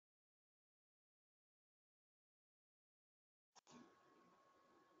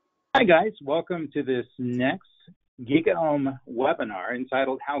Hi guys, welcome to this next GigaOm webinar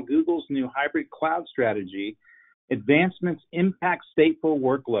entitled How Google's New Hybrid Cloud Strategy Advancements Impact Stateful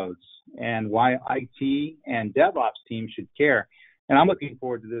Workloads and Why IT and DevOps Teams Should Care. And I'm looking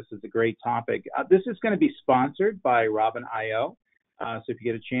forward to this. It's a great topic. This is going to be sponsored by Robin.io. So if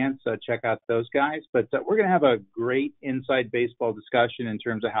you get a chance, check out those guys. But we're going to have a great inside baseball discussion in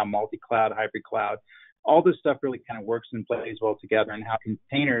terms of how multi-cloud, hybrid cloud, all this stuff really kind of works and plays well together, and how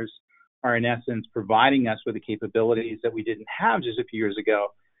containers are in essence providing us with the capabilities that we didn't have just a few years ago,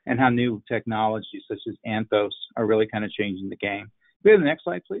 and how new technologies such as Anthos are really kind of changing the game. Can we have the next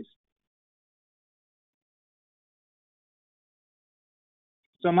slide, please?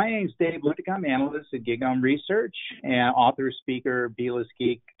 So my name is Dave Linthicum, analyst at GigaOm Research, and author, speaker, B-list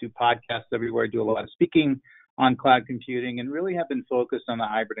geek, do podcasts everywhere, do a lot of speaking on cloud computing, and really have been focused on the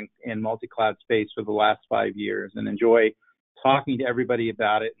hybrid and multi-cloud space for the last 5 years, and enjoy talking to everybody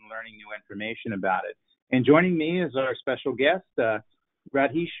about it and learning new information about it. And joining me is our special guest,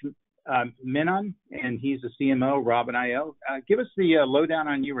 Radhesh Menon, and he's the CMO, Robin.io. Give us the lowdown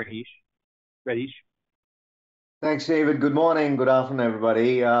on you, Radhesh. Thanks, David. Good morning, good afternoon,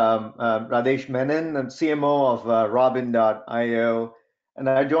 everybody. Radhesh Menon, I'm CMO of Robin.io. And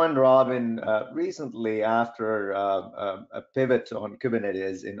I joined Robin recently after a pivot on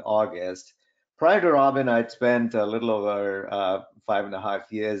Kubernetes in August. Prior to Robin, I'd spent a little over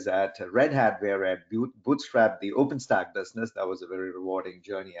 5.5 years at Red Hat, where I bootstrapped the OpenStack business. That was a very rewarding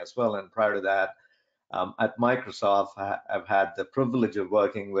journey as well. And prior to that, at Microsoft, I've had the privilege of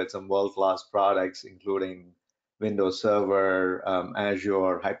working with some world-class products, including Windows Server,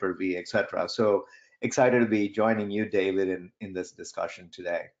 Azure, Hyper-V, etc. So excited to be joining you, David, in this discussion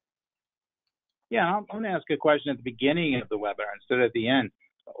today. Yeah, I'm going to ask a question at the beginning of the webinar instead of at the end.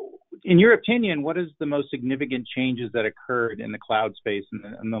 In your opinion, what is the most significant changes that occurred in the cloud space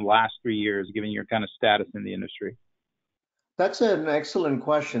in the last 3 years, given your kind of status in the industry? That's an excellent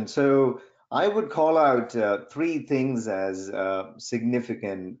question. So I would call out 3 things as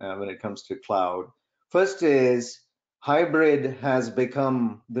significant when it comes to cloud. First is hybrid has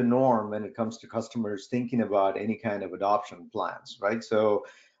become the norm when it comes to customers thinking about any kind of adoption plans, right? So,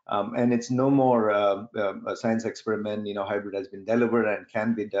 and it's no more a science experiment. You know, hybrid has been delivered and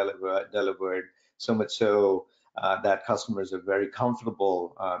can be delivered so much so that customers are very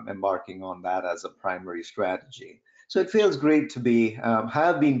comfortable embarking on that as a primary strategy. So it feels great to be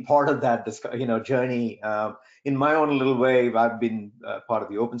have been part of that journey. In my own little way, I've been part of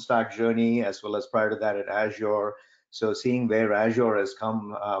the OpenStack journey, as well as prior to that at Azure. So seeing where Azure has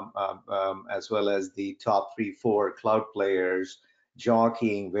come, as well as the top 3-4 cloud players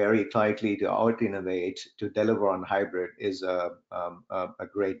jockeying very tightly to out-innovate to deliver on hybrid is a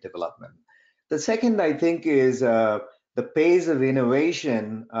great development. The second, I think, is the pace of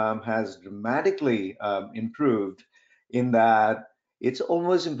innovation has dramatically improved, in that it's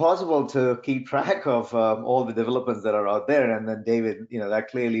almost impossible to keep track of all the developments that are out there. And then David, that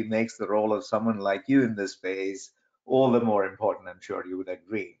clearly makes the role of someone like you in this space all the more important. I'm sure you would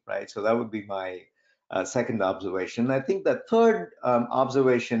agree, right? So that would be my second observation. I think the third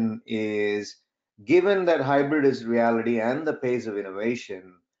observation is, given that hybrid is reality and the pace of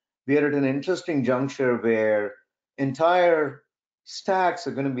innovation, we are at an interesting juncture where entire stacks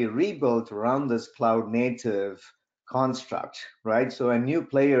are going to be rebuilt around this cloud native construct, right? So, and new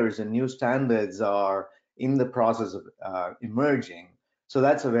players and new standards are in the process of emerging. So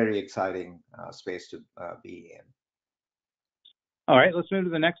that's a very exciting space to be in. All right, let's move to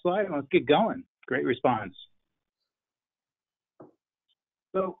the next slide and let's get going. Great response.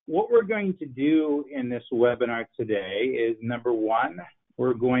 So what we're going to do in this webinar today is, number one,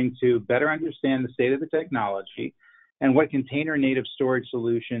 we're going to better understand the state of the technology and what container native storage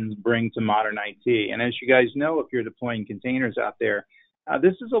solutions bring to modern IT. And as you guys know, if you're deploying containers out there,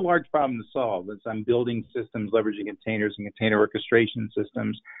 this is a large problem to solve. As I'm building systems leveraging containers and container orchestration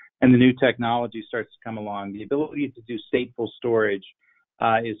systems, and the new technology starts to come along, the ability to do stateful storage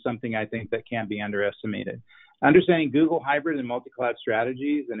is something I think that can't be underestimated. Understanding Google hybrid and multi-cloud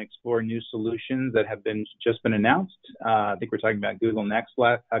strategies and explore new solutions that have just been announced. I think we're talking about Google Next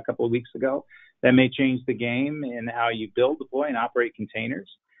a couple of weeks ago. That may change the game in how you build, deploy, and operate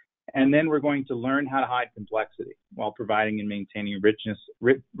containers. And then we're going to learn how to hide complexity while providing and maintaining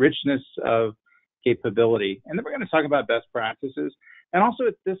richness of capability. And then we're going to talk about best practices. And also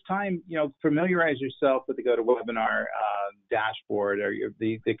at this time, familiarize yourself with the GoToWebinar dashboard or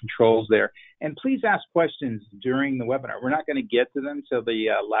the controls there. And please ask questions during the webinar. We're not going to get to them till the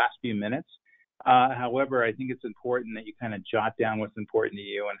last few minutes. However, I think it's important that you kind of jot down what's important to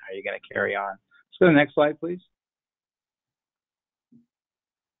you and how you're going to carry on. Let's go to the next slide, please.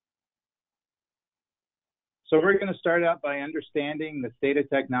 So we're going to start out by understanding the state of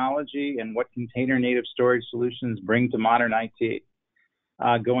technology and what container native storage solutions bring to modern IT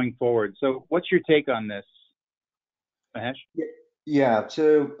going forward. So what's your take on this, Mahesh? Yeah,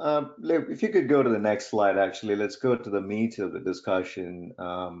 so if you could go to the next slide, actually, let's go to the meat of the discussion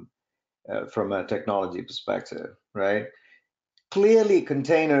from a technology perspective, right? Clearly,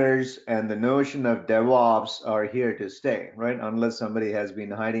 containers and the notion of DevOps are here to stay, right? Unless somebody has been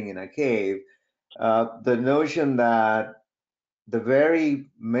hiding in a cave. The notion that the very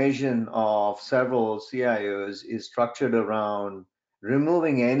mission of several CIOs is structured around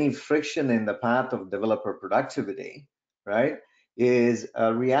removing any friction in the path of developer productivity, right, is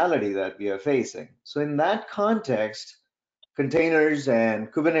a reality that we are facing. So in that context, containers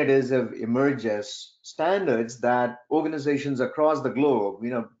and Kubernetes have emerged as standards that organizations across the globe,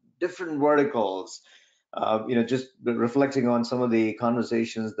 different verticals, just reflecting on some of the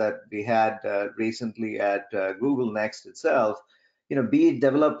conversations that we had recently at Google Next itself, be it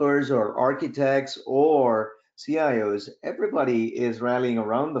developers or architects or CIOs, everybody is rallying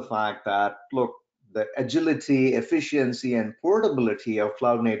around the fact that, look, the agility, efficiency, and portability of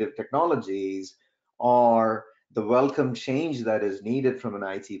cloud native technologies are the welcome change that is needed from an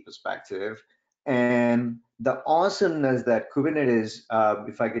IT perspective. And the awesomeness that Kubernetes,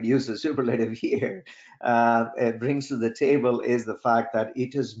 if I could use the superlative here, it brings to the table is the fact that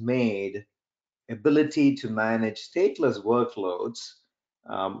it has made ability to manage stateless workloads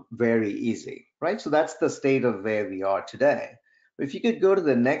very easy, right? So that's the state of where we are today. If you could go to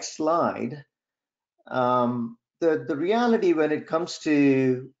the next slide, the reality when it comes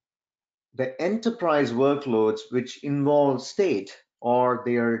to the enterprise workloads which involve state or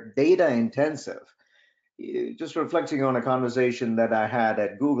they are data intensive. Just reflecting on a conversation that I had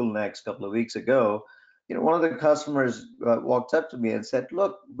at Google Next a couple of weeks ago, one of the customers walked up to me and said,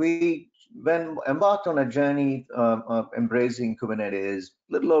 look, we when embarked on a journey of embracing Kubernetes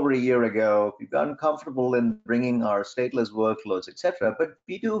a little over a year ago. We've gotten comfortable in bringing our stateless workloads, etc. But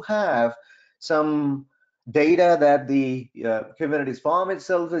we do have some data that the Kubernetes farm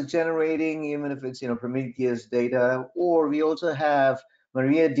itself is generating, even if it's Prometheus data, or we also have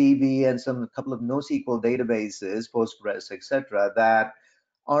MariaDB and a couple of NoSQL databases, Postgres, etc., that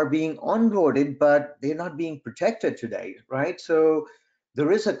are being onboarded, but they're not being protected today, right? So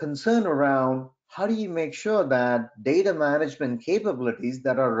there is a concern around how do you make sure that data management capabilities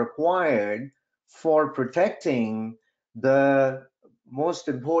that are required for protecting the most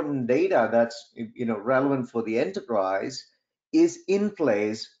important data that's relevant for the enterprise is in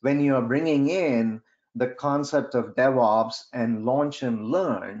place when you are bringing in the concept of DevOps and launch and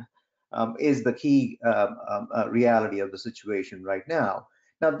learn is the key reality of the situation right now.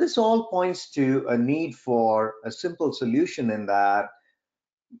 Now, this all points to a need for a simple solution in that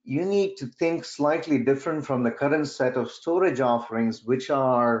you need to think slightly different from the current set of storage offerings, which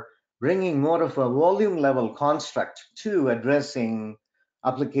are bringing more of a volume level construct to addressing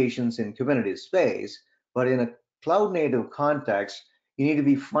applications in Kubernetes space. But in a cloud native context, you need to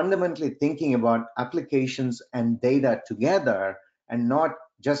be fundamentally thinking about applications and data together and not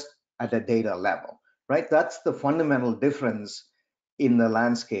just at a data level, right? That's the fundamental difference in the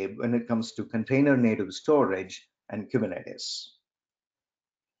landscape when it comes to container native storage and Kubernetes.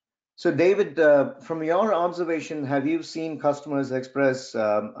 So David, from your observation, have you seen customers express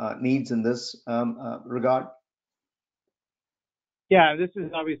needs in this regard? Yeah, this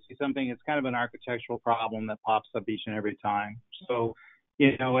is obviously something, it's kind of an architectural problem that pops up each and every time. So,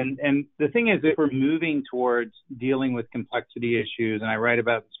 and the thing is, if we're moving towards dealing with complexity issues, and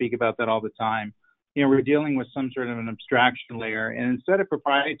I speak about that all the time, we're dealing with some sort of an abstraction layer, and instead of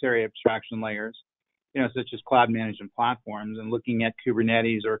proprietary abstraction layers, such as cloud management platforms and looking at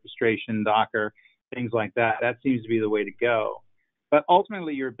Kubernetes, orchestration, Docker, things like that, that seems to be the way to go. But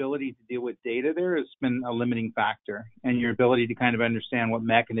ultimately, your ability to deal with data there has been a limiting factor, and your ability to kind of understand what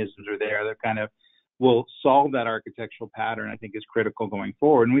mechanisms are there that kind of will solve that architectural pattern, I think, is critical going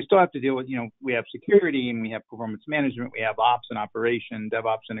forward. And we still have to deal with, we have security and we have performance management, we have ops and operation,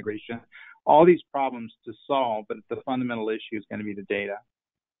 DevOps integration, all these problems to solve, but the fundamental issue is going to be the data.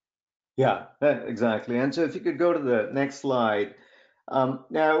 Yeah, exactly. And so if you could go to the next slide.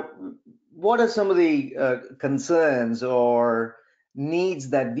 Now, what are some of the concerns or needs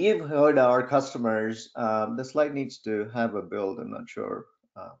that we've heard our customers? The slide needs to have a build. I'm not sure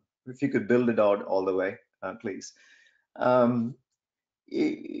if you could build it out all the way, please. What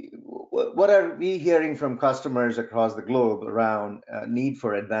are we hearing from customers across the globe around need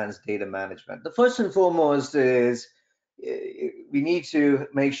for advanced data management? The first and foremost is we need to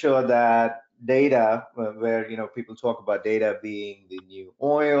make sure that data, where people talk about data being the new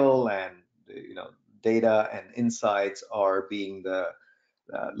oil and data and insights are being the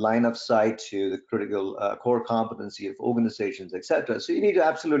line of sight to the critical core competency of organizations, etc. So you need to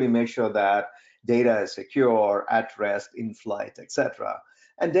absolutely make sure that data is secure, at rest, in flight, etc.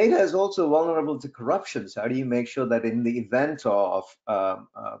 And data is also vulnerable to corruption. So how do you make sure that in the event of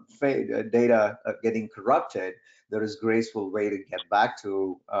data getting corrupted, there is graceful way to get back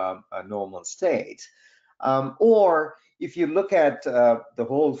to a normal state? Or if you look at the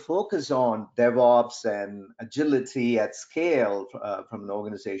whole focus on DevOps and agility at scale from an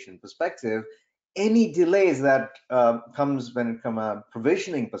organization perspective, any delays that comes when it from a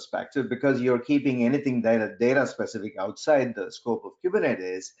provisioning perspective, because you're keeping anything data specific outside the scope of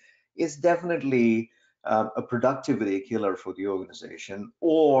Kubernetes, is definitely a productivity killer for the organization.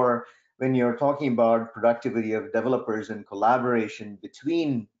 Or when you're talking about productivity of developers and collaboration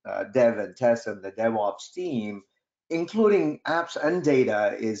between dev and test and the DevOps team, including apps and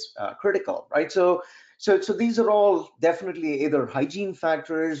data, is critical, right? So these are all definitely either hygiene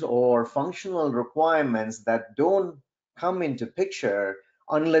factors or functional requirements that don't come into picture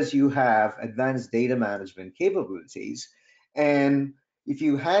unless you have advanced data management capabilities. And if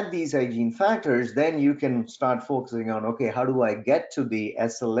you had these hygiene factors, then you can start focusing on, okay, how do I get to the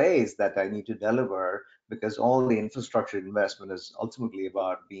SLAs that I need to deliver? Because all the infrastructure investment is ultimately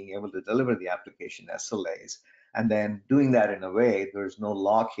about being able to deliver the application SLAs, and then doing that in a way there's no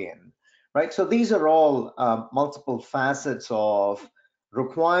lock-in, right? So these are all multiple facets of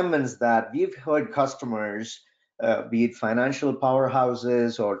requirements that we've heard customers, be it financial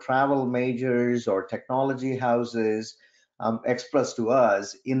powerhouses or travel majors or technology houses, express to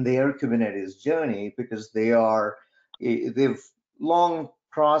us in their Kubernetes journey, because they've long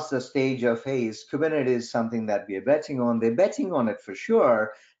crossed the stage of, hey, is Kubernetes something that we are betting on? They're betting on it for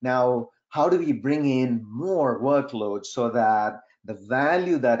sure. Now, how do we bring in more workloads so that the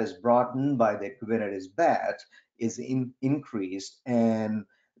value that is brought in by the Kubernetes bet is increased, and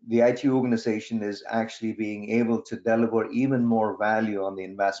the IT organization is actually being able to deliver even more value on the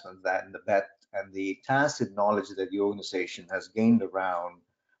investment that in the bet and the tacit knowledge that the organization has gained around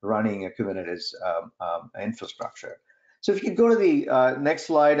running a Kubernetes infrastructure. So if you could go to the next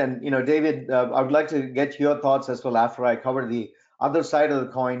slide, and David, I would like to get your thoughts as well after I cover the other side of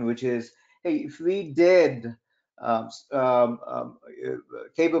the coin, which is, hey, if we did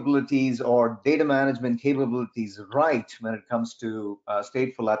capabilities or data management capabilities right when it comes to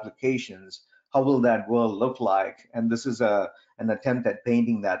stateful applications, how will that world look like? And this is an attempt at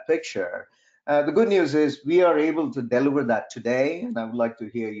painting that picture. The good news is we are able to deliver that today, and I would like to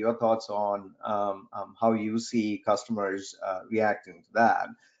hear your thoughts on how you see customers reacting to that.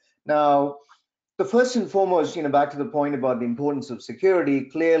 Now, the first and foremost, back to the point about the importance of security,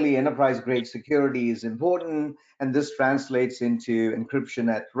 clearly enterprise-grade security is important, and this translates into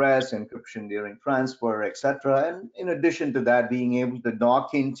encryption at rest, encryption during transfer, etc. And in addition to that, being able to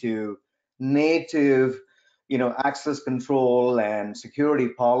dock into native access control and security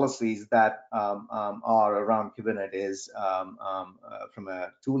policies that are around Kubernetes from a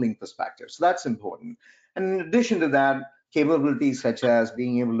tooling perspective. So that's important. And in addition to that, capabilities such as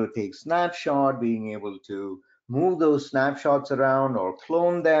being able to take snapshot, being able to move those snapshots around or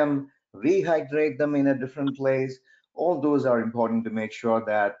clone them, rehydrate them in a different place, all those are important to make sure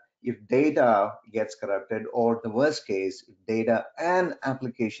that if data gets corrupted, or the worst case, if data and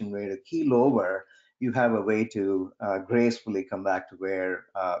application were to keel over, you have a way to gracefully come back to where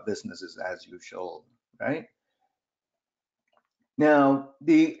business is as usual, right? Now,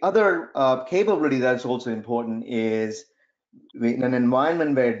 the other capability that's also important is in an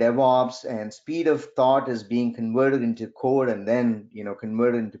environment where DevOps and speed of thought is being converted into code and then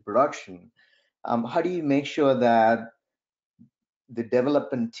converted into production. How do you make sure that the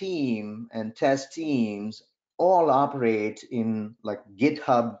development team and test teams all operate in like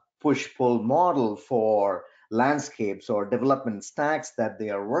GitHub push-pull model for landscapes or development stacks that they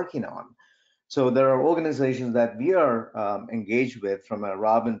are working on? So there are organizations that we are engaged with from a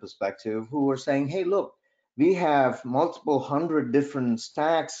Robin perspective who are saying, hey, look, we have multiple hundred different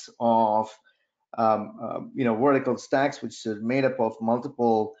stacks of vertical stacks, which is made up of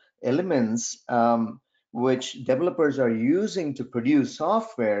multiple elements, which developers are using to produce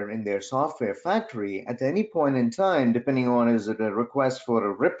software in their software factory at any point in time, depending on, is it a request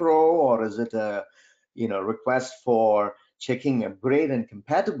for a repro, or is it a request for checking upgrade and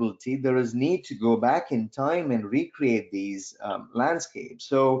compatibility, there is need to go back in time and recreate these landscapes.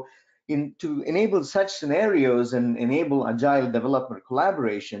 So to enable such scenarios and enable agile developer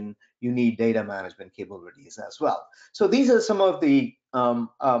collaboration, you need data management capabilities as well. So these are some of the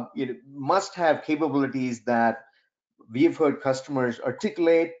must-have capabilities that we've heard customers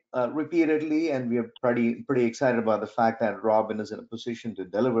articulate repeatedly, and we are pretty excited about the fact that Robin is in a position to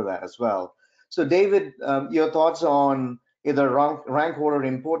deliver that as well. So David, your thoughts on either rank order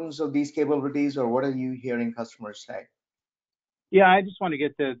importance of these capabilities, or what are you hearing customers say? Yeah, I just want to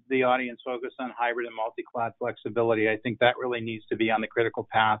get the audience focused on hybrid and multi-cloud flexibility. I think that really needs to be on the critical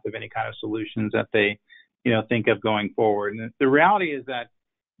path of any kind of solutions that they, think of going forward. And the reality is that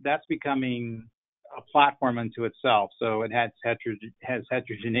that's becoming a platform unto itself. So it has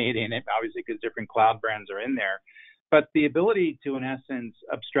heterogeneity in it, obviously, because different cloud brands are in there. But the ability to, in essence,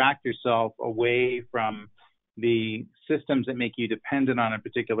 abstract yourself away from the systems that make you dependent on a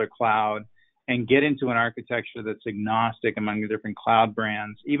particular cloud and get into an architecture that's agnostic among the different cloud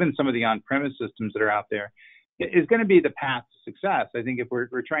brands, even some of the on-premise systems that are out there, is going to be the path to success. I think if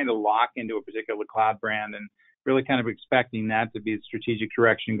we're trying to lock into a particular cloud brand and really kind of expecting that to be the strategic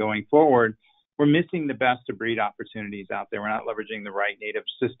direction going forward, we're missing the best of breed opportunities out there. We're not leveraging the right native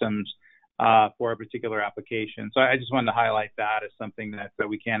systems for a particular application. So I just wanted to highlight that as something that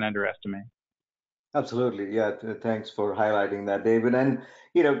we can't underestimate. Absolutely. Yeah. Thanks for highlighting that, David. And,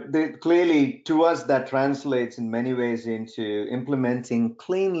 clearly to us, that translates in many ways into implementing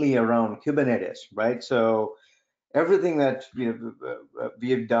cleanly around Kubernetes, right? So everything that we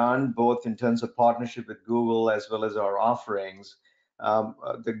have done, both in terms of partnership with Google as well as our offerings,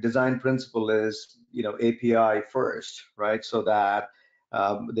 the design principle is, API first, right? So that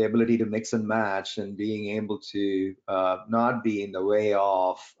the ability to mix and match and being able to not be in the way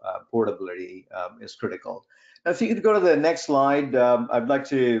of portability is critical. Now, if you could go to the next slide, I'd like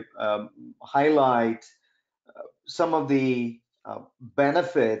to highlight some of the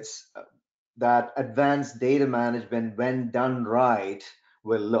benefits that advanced data management, when done right,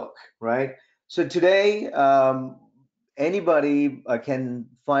 will look, right? So today, anybody can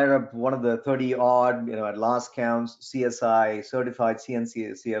fire up one of the 30 odd, at last counts, CSI certified,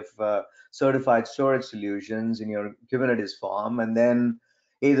 CNCF certified storage solutions in your Kubernetes farm, and then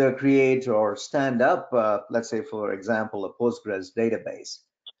either create or stand up, let's say, for example, a Postgres database.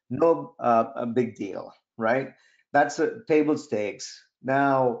 No a big deal, right? That's table stakes.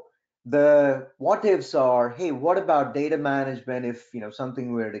 Now, the what ifs are, hey, what about data management if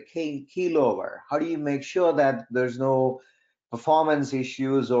something were to keel over? How do you make sure that there's no performance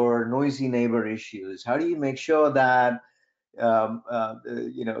issues or noisy neighbor issues? How do you make sure that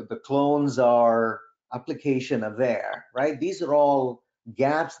the clones are application aware, right? These are all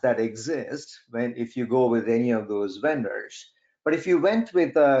gaps that exist if you go with any of those vendors. But if you went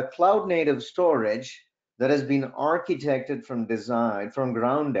with a cloud native storage that has been architected from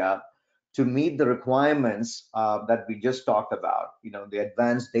ground up to meet the requirements that we just talked about, the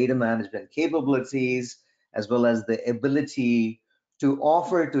advanced data management capabilities, as well as the ability to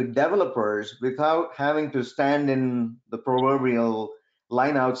offer to developers without having to stand in the proverbial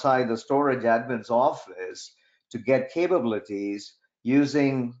line outside the storage admin's office to get capabilities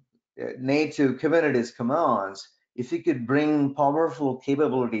using native Kubernetes commands. If you could bring powerful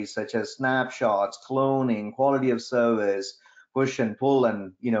capabilities such as snapshots, cloning, quality of service, push and pull,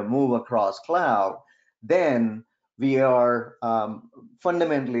 and move across cloud, then we are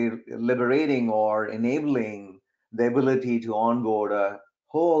fundamentally liberating or enabling the ability to onboard a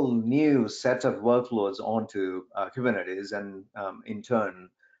whole new set of workloads onto Kubernetes, and in turn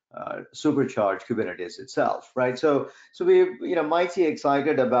supercharge Kubernetes itself, right? So we're mighty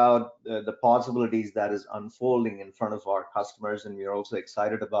excited about the possibilities that is unfolding in front of our customers, and we're also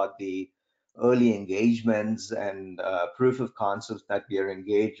excited about the early engagements and proof of concepts that we are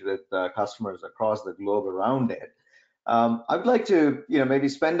engaged with customers across the globe around it. I'd like to maybe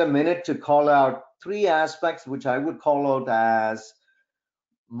spend a minute to call out three aspects which I would call out as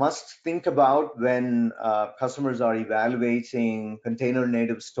must think about when customers are evaluating container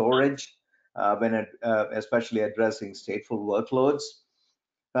native storage, especially addressing stateful workloads.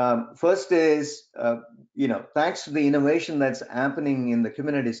 First is, thanks to the innovation that's happening in the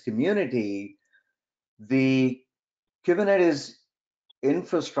Kubernetes community, the Kubernetes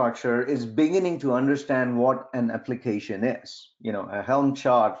infrastructure is beginning to understand what an application is. A Helm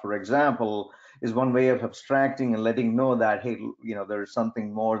chart, for example, is one way of abstracting and letting know that, hey, there's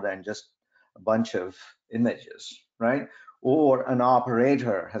something more than just a bunch of images, right? Or an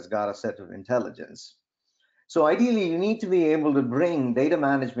operator has got a set of intelligence. So ideally, you need to be able to bring data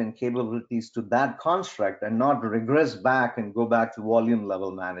management capabilities to that construct and not regress back and go back to volume level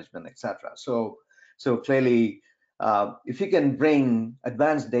management, etc. So clearly, if you can bring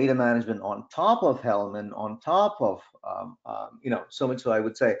advanced data management on top of Helm and on top of, so much so I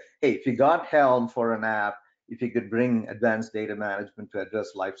would say, hey, if you got Helm for an app, if you could bring advanced data management to address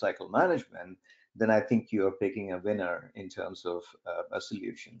lifecycle management, then I think you're picking a winner in terms of a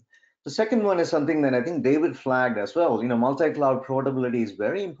solution. The second one is something that I think David flagged as well. Multi-cloud portability is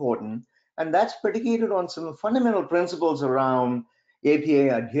very important, and that's predicated on some fundamental principles around API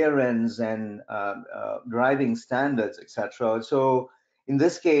adherence and driving standards, etc. So in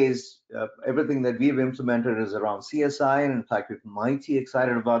this case, everything that we've implemented is around CSI, and in fact, we're mighty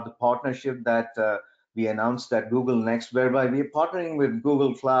excited about the partnership that we announced at Google Next, whereby we're partnering with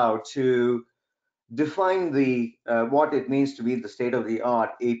Google Cloud to define what it means to be the state-of-the-art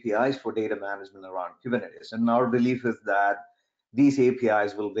APIs for data management around Kubernetes. And our belief is that these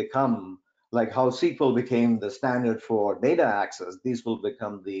APIs will become, like how SQL became the standard for data access, these will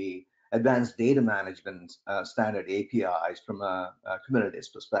become the advanced data management standard APIs from a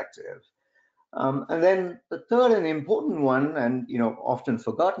Kubernetes perspective. And then the third and important one, and often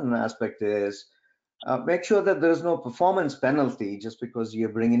forgotten aspect, is make sure that there's no performance penalty just because you're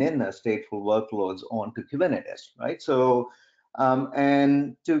bringing in stateful workloads onto Kubernetes, right? So,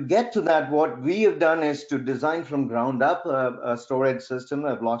 and to get to that, what we have done is to design from ground up a storage system,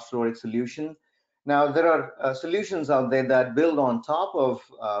 a block storage solution. Now, there are solutions out there that build on top of,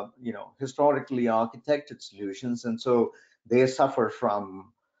 historically architected solutions, and so they suffer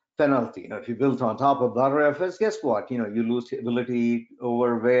from penalty. If you build on top of ButterFS, guess what? You lose ability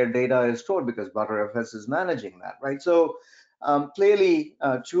over where data is stored because ButterFS is managing that, right? So clearly,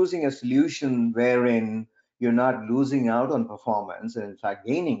 choosing a solution wherein you're not losing out on performance and in fact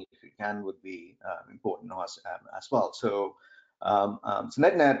gaining if you can would be important as well. So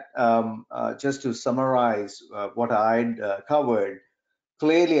net, just to summarize what I'd covered,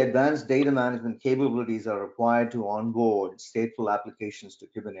 clearly, advanced data management capabilities are required to onboard stateful applications to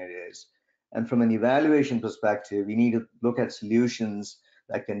Kubernetes. And from an evaluation perspective, we need to look at solutions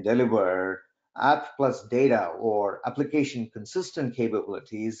that can deliver app plus data or application consistent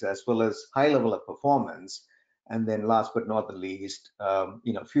capabilities, as well as high level of performance. And then last but not the least,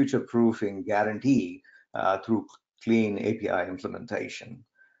 future proofing guarantee through clean API implementation.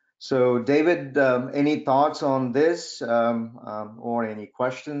 So David, any thoughts on this or any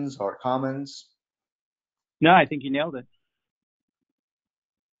questions or comments? No, I think you nailed it.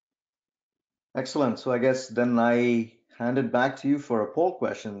 Excellent. So I guess then I hand it back to you for a poll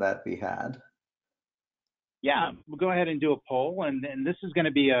question that we had. Yeah, we'll go ahead and do a poll. And this is going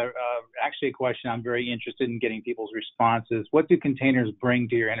to be actually a question I'm very interested in getting people's responses. What do containers bring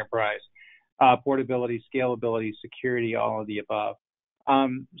to your enterprise? Portability, scalability, security, all of the above.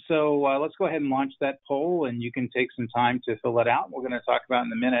 So let's go ahead and launch that poll, and you can take some time to fill it out. We're going to talk about it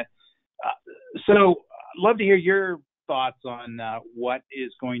in a minute. So I'd love to hear your thoughts on what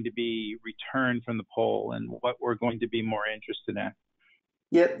is going to be returned from the poll and what we're going to be more interested in.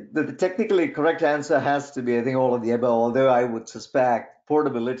 Yeah, the technically correct answer has to be, I think, all of the above, although I would suspect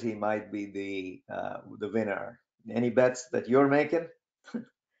portability might be the winner. Any bets that you're making?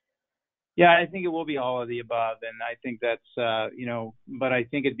 Yeah, I think it will be all of the above, and I think that's but I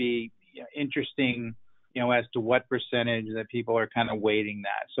think it'd be interesting, as to what percentage that people are kind of weighting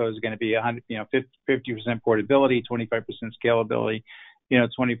that. So it's going to be 50% portability, 25% scalability,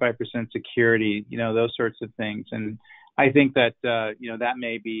 25% security, those sorts of things. And I think that that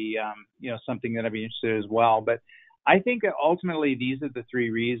may be something that I'd be interested in as well. But I think that ultimately these are the three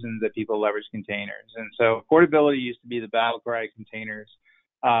reasons that people leverage containers. And so portability used to be the battle cry of containers.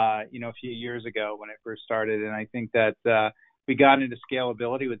 A few years ago when it first started. And I think that we got into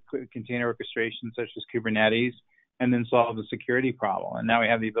scalability with container orchestration such as Kubernetes, and then solved the security problem. And now we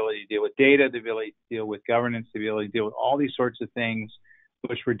have the ability to deal with data, the ability to deal with governance, the ability to deal with all these sorts of things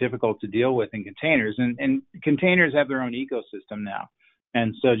which were difficult to deal with in containers. And containers have their own ecosystem now.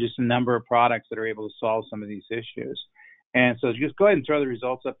 And so just a number of products that are able to solve some of these issues. And so just go ahead and throw the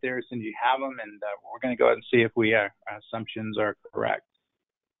results up there as soon as you have them. And we're going to go ahead and see if our assumptions are correct.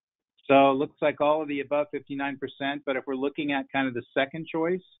 So it looks like all of the above, 59%. But if we're looking at kind of the second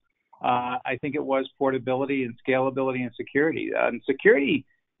choice, I think it was portability and scalability and security. And security,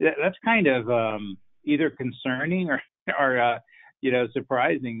 that's kind of either concerning or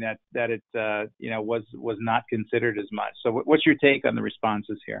surprising that it was not considered as much. So what's your take on the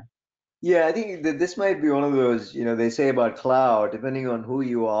responses here? Yeah, I think that this might be one of those, they say about cloud, depending on who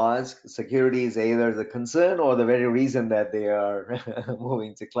you ask, security is either the concern or the very reason that they are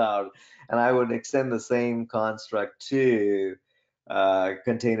moving to cloud. And I would extend the same construct to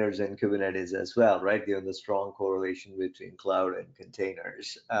containers and Kubernetes as well, right? Given the strong correlation between cloud and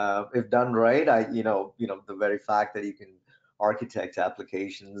containers. If done right, the very fact that you can architect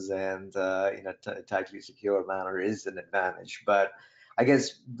applications and in a tightly secure manner is an advantage. But I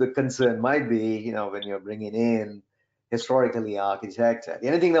guess the concern might be, when you're bringing in, historically architected.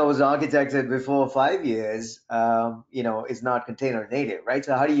 Anything that was architected before 5 years, is not container native, right?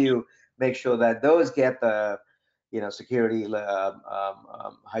 So how do you make sure that those get the, security,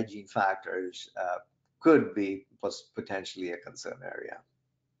 hygiene factors could be potentially a concern area.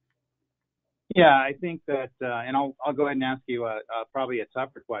 Yeah, I think that, and I'll go ahead and ask you probably a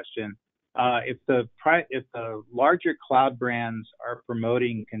tougher question. If the larger cloud brands are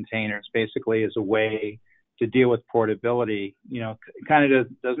promoting containers basically as a way to deal with portability, kind of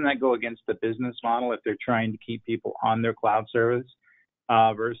doesn't that go against the business model if they're trying to keep people on their cloud service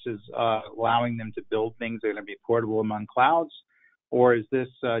versus allowing them to build things that are going to be portable among clouds? Or is this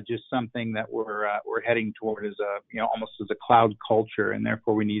just something that we're heading toward as almost as a cloud culture, and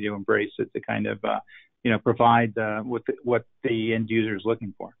therefore we need to embrace it to kind of provide with what the end user is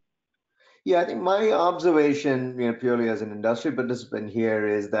looking for? Yeah, I think my observation, purely as an industry participant here,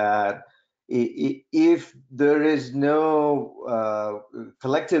 is that if there is no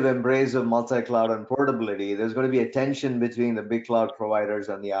collective embrace of multi-cloud and portability, there's going to be a tension between the big cloud providers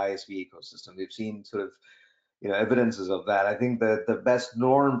and the ISV ecosystem. We've seen sort of evidences of that. I think that the best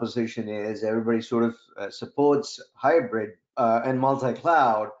norm position is everybody sort of supports hybrid and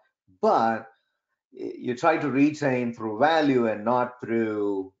multi-cloud, but you try to retain through value and not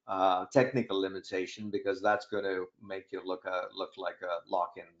through technical limitation, because that's going to make you look like a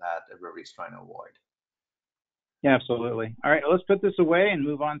lock-in that everybody's trying to avoid. Yeah, absolutely. All right, let's put this away and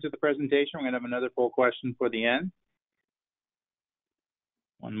move on to the presentation. We're going to have another poll question for the end.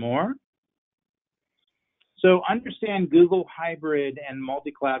 One more. So understand Google hybrid and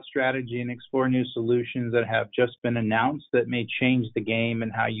multi-cloud strategy and explore new solutions that have just been announced that may change the game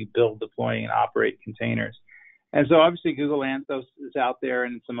and how you build, deploy, and operate containers. And so obviously Google Anthos is out there,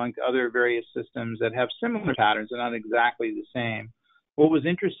 and it's among other various systems that have similar patterns and not exactly the same. What was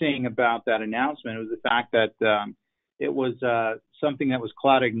interesting about that announcement was the fact that it was something that was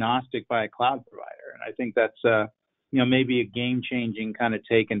cloud agnostic by a cloud provider. And I think that's maybe a game-changing kind of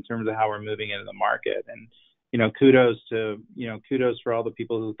take in terms of how we're moving into the market. And kudos for all the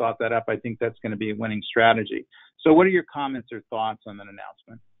people who thought that up. I think that's going to be a winning strategy. So what are your comments or thoughts on that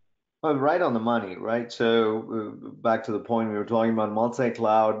announcement? Well, right on the money, right? So back to the point we were talking about,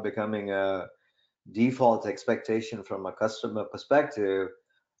 multi-cloud becoming a default expectation from a customer perspective.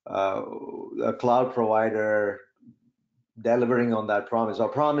 A cloud provider delivering on that promise or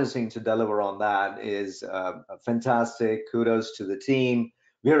promising to deliver on that is fantastic. Kudos to the team.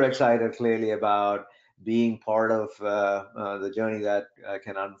 We're excited clearly about being part of the journey that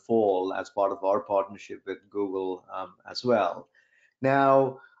can unfold as part of our partnership with Google as well.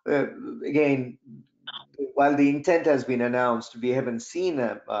 Now, again, while the intent has been announced, we haven't seen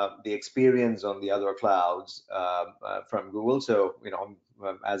the experience on the other clouds from Google. So,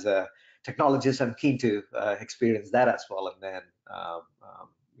 as a technologist, I'm keen to experience that as well, and then,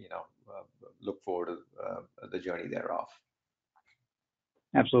 look forward to the journey thereof.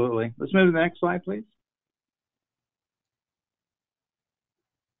 Absolutely. Let's move to the next slide, please.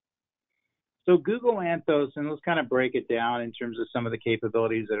 So Google Anthos, and let's kind of break it down in terms of some of the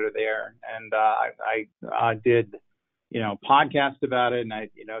capabilities that are there. And I did, podcast about it, and I,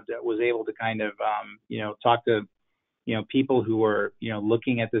 was able to kind of, talk to, people who were,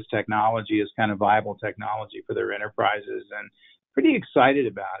 looking at this technology as kind of viable technology for their enterprises, and pretty excited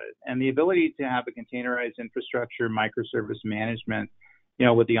about it. And the ability to have a containerized infrastructure, microservice management,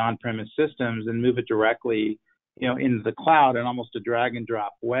 with the on-premise systems and move it directly, into the cloud in almost a drag and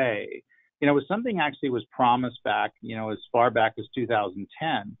drop way. It was something actually was promised back, as far back as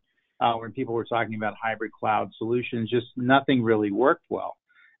 2010, when people were talking about hybrid cloud solutions. Just nothing really worked well.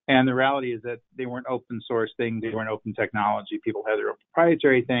 And the reality is that they weren't open source things, they weren't open technology. People had their own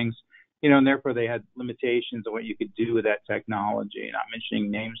proprietary things, and therefore they had limitations on what you could do with that technology. Not mentioning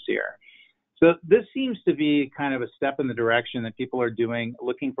names here. So this seems to be kind of a step in the direction that people are doing,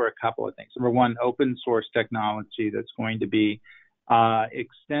 looking for a couple of things. Number one, open source technology that's going to be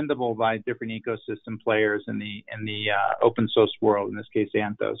extendable by different ecosystem players in the open source world, in this case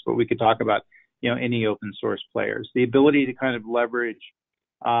Anthos, but we could talk about any open source players. The ability to kind of leverage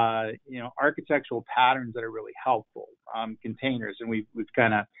architectural patterns that are really helpful, containers, and we've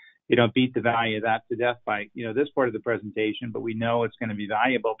kind of beat the value of that to death by this part of the presentation, but we know it's going to be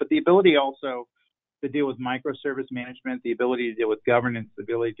valuable. But the ability also to deal with microservice management, the ability to deal with governance, the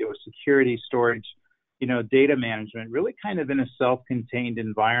ability to deal with security, storage, data management, really kind of in a self-contained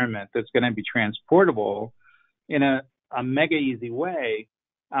environment that's going to be transportable in a mega easy way,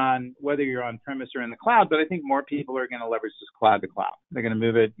 on whether you're on premise or in the cloud. But I think more people are going to leverage this cloud to cloud. They're going to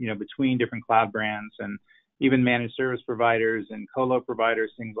move it, between different cloud brands and even managed service providers and colo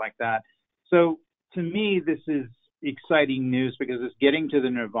providers, things like that. So to me, this is exciting news because it's getting to the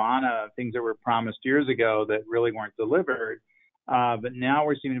nirvana of things that were promised years ago that really weren't delivered. But now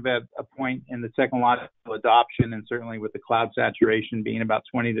we're seeing about a point in the technological adoption, and certainly with the cloud saturation being about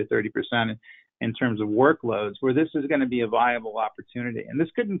 20 to 30% in terms of workloads, where this is going to be a viable opportunity. And this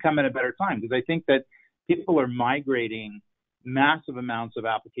couldn't come at a better time, because I think that people are migrating massive amounts of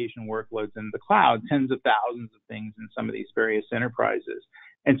application workloads into the cloud, tens of thousands of things in some of these various enterprises.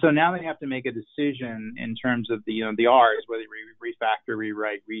 And so now they have to make a decision in terms of the R's, whether you refactor,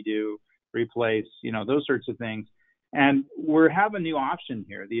 rewrite, redo, replace, those sorts of things. And we have a new option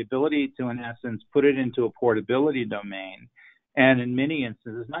here, the ability to, in essence, put it into a portability domain, and in many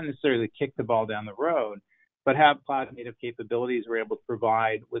instances, not necessarily kick the ball down the road, but have cloud-native capabilities we're able to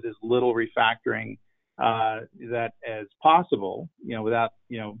provide with as little refactoring that as possible, without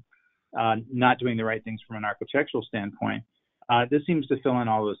not doing the right things from an architectural standpoint. This seems to fill in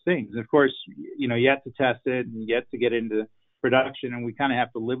all those things. And of course, yet to test it and yet to get into production, and we kind of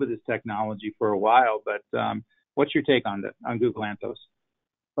have to live with this technology for a while. But what's your take on that, on Google Anthos?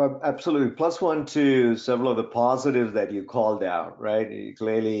 Absolutely. Plus one to several of the positives that you called out, right?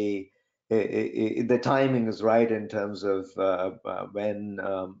 Clearly, the timing is right in terms of when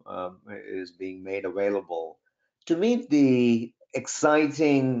it is being made available. To me, the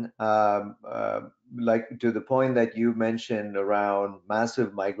exciting, like to the point that you mentioned around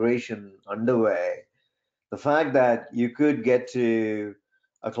massive migration underway, the fact that you could get to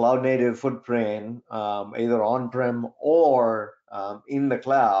a cloud native footprint, either on-prem or in the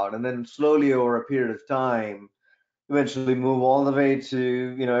cloud, and then slowly over a period of time, eventually move all the way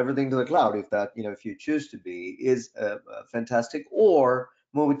to everything to the cloud, if that if you choose to be, is fantastic, or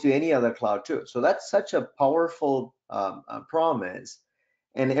move it to any other cloud too. So that's such a powerful promise,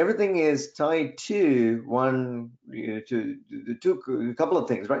 and everything is tied to a couple of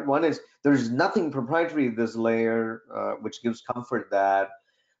things, right? One is there's nothing proprietary in this layer, which gives comfort that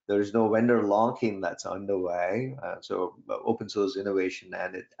there's no vendor lock-in that's underway. So open source innovation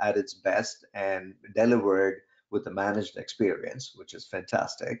at its best and delivered with a managed experience, which is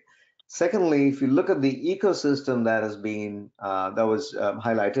fantastic. Secondly, if you look at the ecosystem that has been that was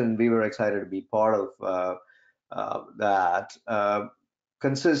highlighted, and we were excited to be part of that,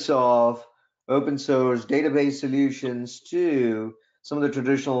 consists of open source database solutions to some of the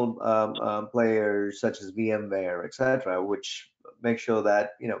traditional players such as VMware, etc., which make sure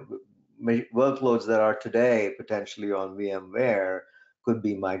that workloads that are today potentially on VMware could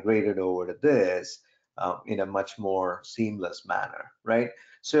be migrated over to this in a much more seamless manner, right?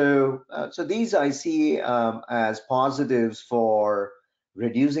 So these I see as positives for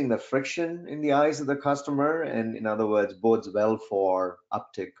reducing the friction in the eyes of the customer, and in other words, bodes well for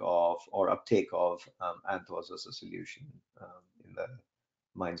uptake of Anthos as a solution in the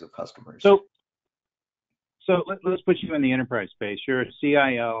minds of customers. So let's put you in the enterprise space. You're a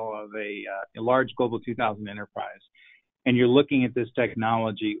CIO of a large global 2000 enterprise, and you're looking at this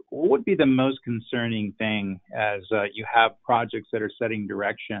technology. What would be the most concerning thing as you have projects that are setting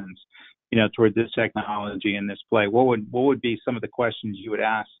directions, toward this technology and this play? What would be some of the questions you would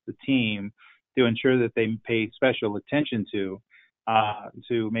ask the team to ensure that they pay special attention to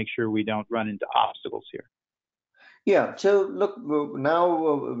make sure we don't run into obstacles here? Yeah, so look,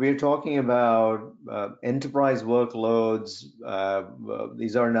 now we're talking about enterprise workloads.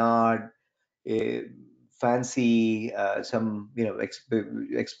 These are not fancy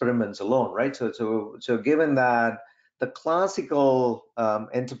experiments alone, right? So given that the classical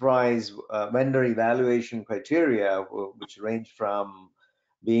enterprise vendor evaluation criteria, which range from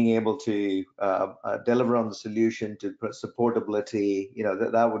being able to deliver on the solution to supportability,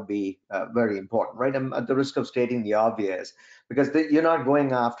 that would be very important, right? I'm at the risk of stating the obvious, because you're not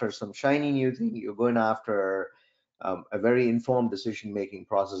going after some shiny new thing. You're going after a very informed decision-making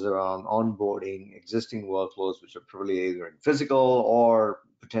process around onboarding existing workloads, which are probably either in physical or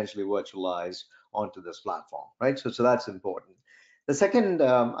potentially virtualized onto this platform, right? So that's important. The second,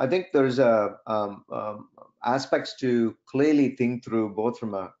 I think there's aspects to clearly think through, both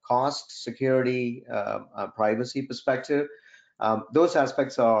from a cost, security, privacy perspective. Those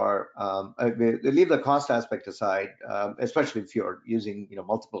aspects are, leave the cost aspect aside, especially if you're using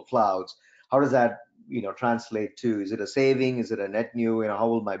multiple clouds. How does that translate to? Is it a saving? Is it a net new? How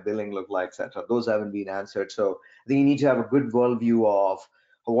will my billing look like, etc.? Those haven't been answered. So I think you need to have a good worldview of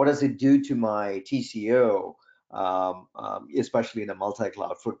what does it do to my TCO, especially in a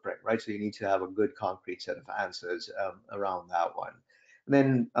multi-cloud footprint, right? So you need to have a good concrete set of answers around that one. And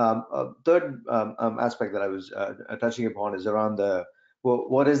then a third aspect that I was touching upon is around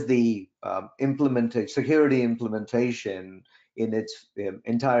what is the security implementation in its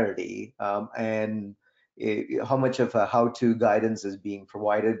entirety, and how much of a how-to guidance is being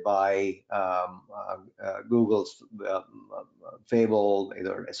provided by Google's Fable,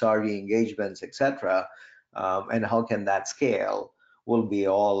 either SRE engagements, etc., and how can that scale, will be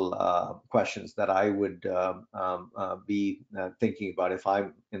all questions that I would be thinking about if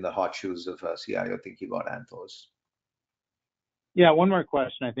I'm in the hot shoes of a CIO thinking about Anthos. Yeah, one more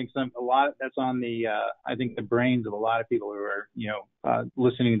question. I think a lot that's on the I think the brains of a lot of people who are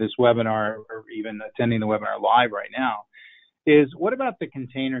listening to this webinar or even attending the webinar live right now is, what about the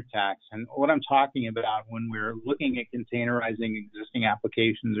container tax? And what I'm talking about when we're looking at containerizing existing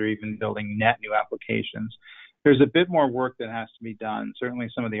applications or even building net new applications, there's a bit more work that has to be done. Certainly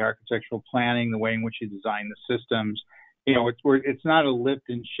some of the architectural planning, the way in which you design the systems, it's not a lift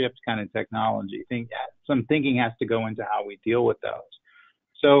and shift kind of technology. Some thinking has to go into how we deal with those.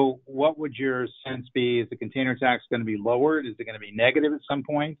 So what would your sense be? Is the container tax going to be lowered? Is it going to be negative at some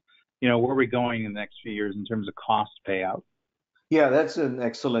point? Where are we going in the next few years in terms of cost payout? Yeah, that's an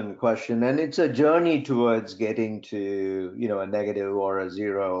excellent question. And it's a journey towards getting to, a negative or a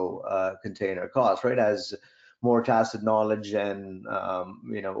zero container cost, right? As more tacit knowledge and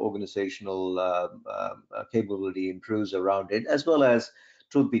organizational capability improves around it, as well as,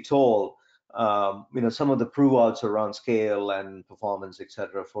 truth be told, some of the prove outs around scale and performance, et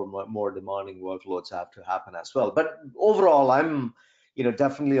cetera, for more demanding workloads have to happen as well. But overall, I'm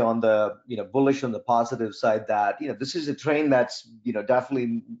definitely on the bullish on the positive side that this is a train that's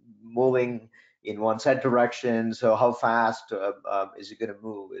definitely moving in one set direction. So how fast is it going to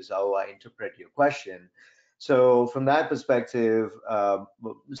move is how I interpret your question. So from that perspective,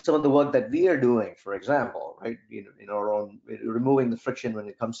 some of the work that we are doing, for example, right, in our own, removing the friction when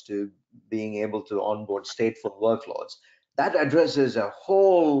it comes to being able to onboard stateful workloads, that addresses a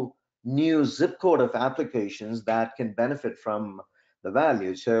whole new zip code of applications that can benefit from the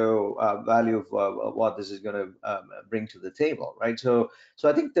value. So value of what this is going to bring to the table, right? So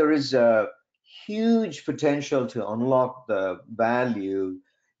I think there is a huge potential to unlock the value,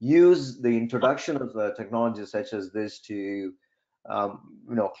 use the introduction of technologies such as this to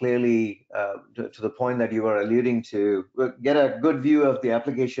clearly to the point that you were alluding to, get a good view of the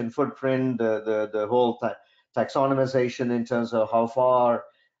application footprint, the whole taxonomization in terms of how far,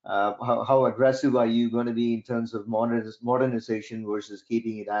 how aggressive are you going to be in terms of modernization versus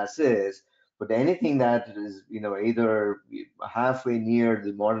keeping it as is. But anything that is either halfway near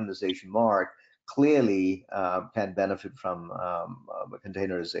the modernization mark clearly can benefit from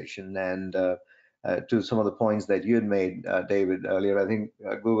containerization. And to some of the points that you had made, David, earlier, I think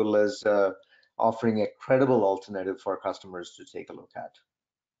Google is offering a credible alternative for customers to take a look at.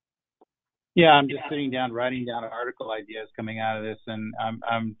 Yeah, I'm just sitting down, writing down article ideas coming out of this, and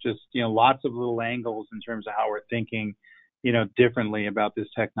I'm just, lots of little angles in terms of how we're thinking, differently about this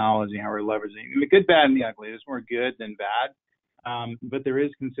technology, how we're leveraging the good, bad, and the ugly. There's more good than bad, but there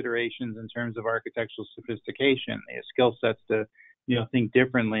is considerations in terms of architectural sophistication, the skill sets to, think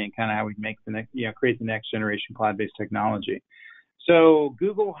differently and kind of how we make the next, create the next generation cloud-based technology. So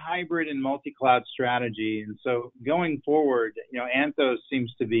Google hybrid and multi-cloud strategy, and so going forward, Anthos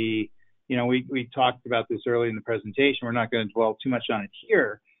seems to be, we talked about this earlier in the presentation. We're not going to dwell too much on it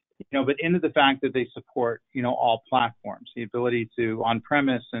here, but into the fact that they support, all platforms, the ability to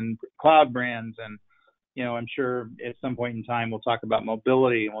on-premise and cloud brands. And, I'm sure at some point in time, we'll talk about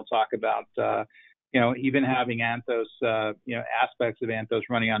mobility, and we'll talk about, even having Anthos, aspects of Anthos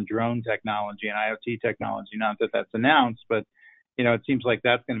running on drone technology and IoT technology. Not that that's announced, but, it seems like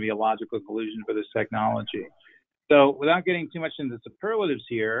that's going to be a logical conclusion for this technology. So without getting too much into superlatives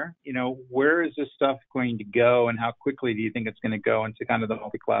here, where is this stuff going to go, and how quickly do you think it's going to go into kind of the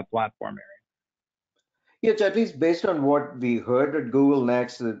multi-cloud platform area? Yeah, at least based on what we heard at Google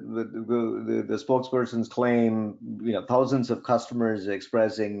Next, the spokespersons claim, thousands of customers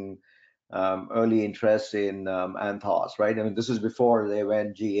expressing early interest in Anthos, right? I mean, this is before they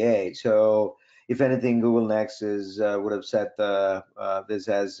went GA. So if anything, Google Next would have set this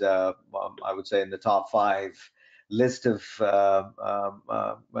as, I would say, in the top 5 list of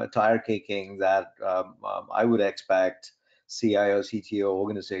tire kicking that I would expect CIO, CTO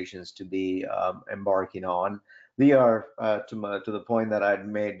organizations to be embarking on. We are, to the point that I'd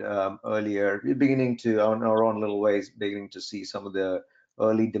made earlier, beginning to, on our own little ways, beginning to see some of the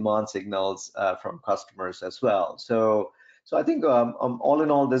early demand signals from customers as well. So I think all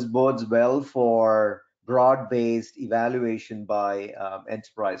in all, this bodes well for broad-based evaluation by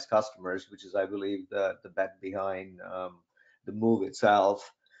enterprise customers, which is, I believe, the bet behind the move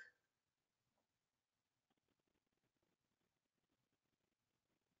itself.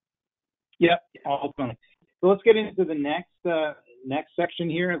 Yep, ultimately. So let's get into the next next section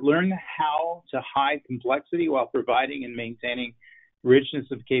here, learn how to hide complexity while providing and maintaining richness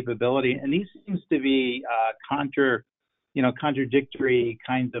of capability. And these seems to be contradictory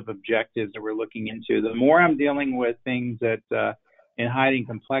kinds of objectives that we're looking into. The more I'm dealing with things that in hiding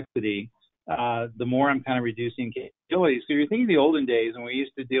complexity, the more I'm kind of reducing capabilities. So you're thinking of the olden days when we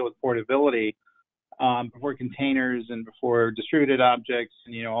used to deal with portability before containers and before distributed objects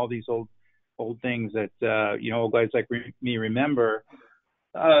and all these old things that old guys like me remember.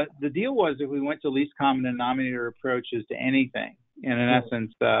 The deal was if we went to least common denominator approaches to anything, and in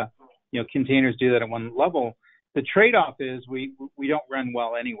essence, containers do that at one level. The trade-off is we don't run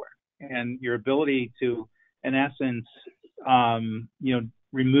well anywhere, and your ability to, in essence,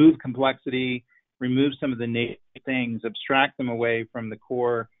 remove complexity, remove some of the native things, abstract them away from the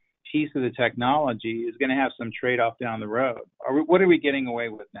core piece of the technology is going to have some trade-off down the road. What are we getting away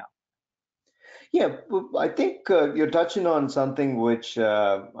with now? Yeah, I think you're touching on something which,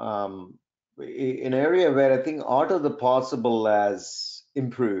 an area where I think art of the possible has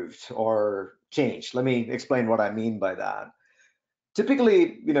improved or changed. Let me explain what I mean by that.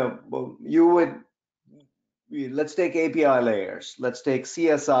 Typically, let's take API layers. Let's take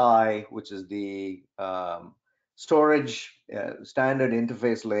CSI, which is the storage standard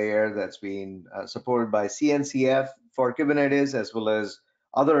interface layer that's been supported by CNCF for Kubernetes, as well as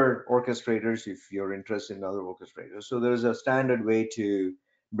other orchestrators if you're interested in other orchestrators. So there's a standard way to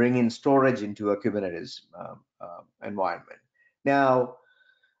bring in storage into a Kubernetes environment. Now,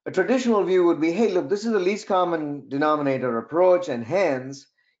 a traditional view would be, hey, look, this is the least common denominator approach, and hence,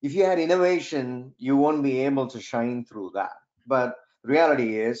 if you had innovation, you won't be able to shine through that. But the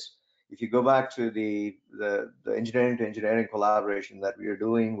reality is, if you go back to the engineering to engineering collaboration that we are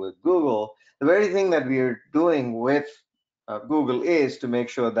doing with Google, the very thing that we are doing with Google is to make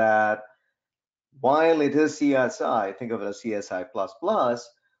sure that while it is CSI, think of it as CSI++,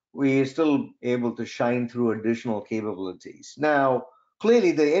 we are still able to shine through additional capabilities. Now,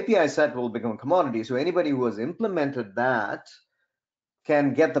 clearly, the API set will become a commodity, so anybody who has implemented that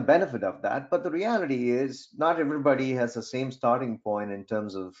can get the benefit of that. But the reality is not everybody has the same starting point in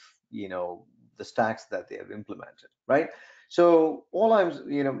terms of, the stacks that they have implemented, right? So all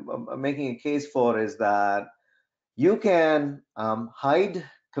I'm making a case for is that you can hide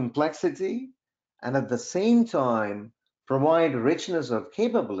complexity and at the same time provide richness of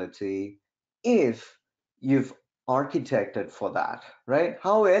capability if you've architected for that, right?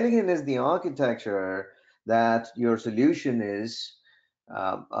 How elegant is the architecture that your solution is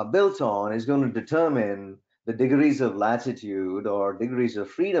built on is going to determine the degrees of latitude or degrees of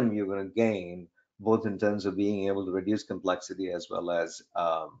freedom you're going to gain, both in terms of being able to reduce complexity as well as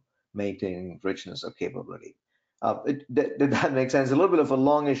maintaining richness of capability. Did that make sense? A little bit of a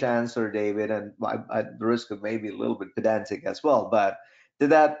longish answer, David, and at the risk of maybe a little bit pedantic as well, but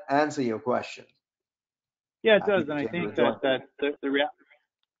did that answer your question? Yeah, it does, and I think that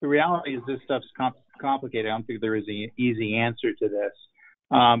the reality is this stuff's complicated. I don't think there is an easy answer to this,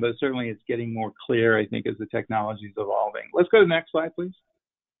 but certainly it's getting more clear, I think, as the technology is evolving. Let's go to the next slide, please.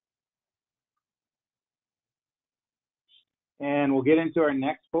 And we'll get into our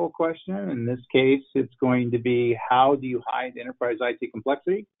next poll question. In this case, it's going to be, how do you hide enterprise IT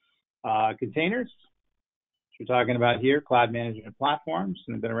complexity? Containers, which we're talking about here, cloud management platforms,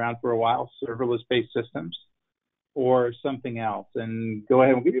 and have been around for a while, serverless-based systems, or something else. And go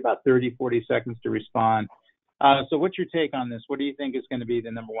ahead, we'll give you about 30, 40 seconds to respond. So what's your take on this? What do you think is going to be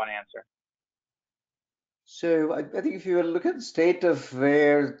the number one answer? So I think if you look at the state of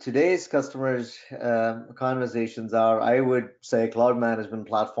where today's customers' conversations are, I would say cloud management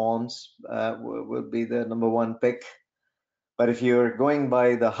platforms would be the number one pick. But if you're going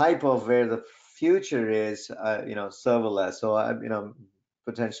by the hype of where the future is, serverless. So I'm,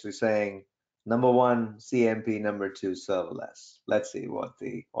 potentially saying number one CMP, number two serverless. Let's see what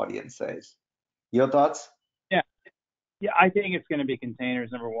the audience says. Your thoughts? Yeah, I think it's going to be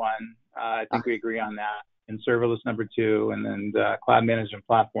containers number one. I think we agree on that. And serverless number two, and then cloud management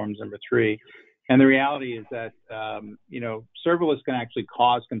platforms number three. And the reality is that serverless can actually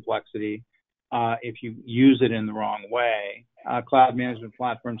cause complexity if you use it in the wrong way. Cloud management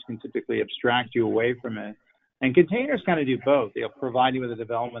platforms can typically abstract you away from it. And containers kind of do both. They'll provide you with a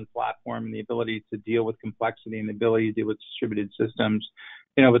development platform and the ability to deal with complexity and the ability to deal with distributed systems.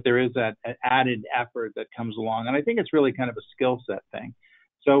 But there is that added effort that comes along. And I think it's really kind of a skill set thing.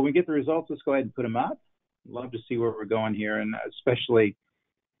 So when we get the results, let's go ahead and put them up. Love to see where we're going here, and especially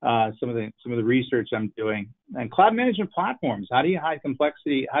some of the research I'm doing. And cloud management platforms, how do you hide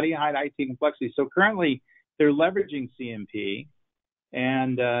complexity? How do you hide IT complexity? So currently, they're leveraging CMP,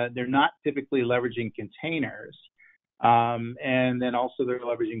 and they're not typically leveraging containers. And then also they're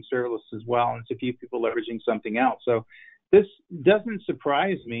leveraging serverless as well, and it's a few people leveraging something else. So this doesn't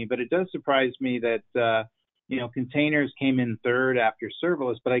surprise me, but it does surprise me that containers came in third after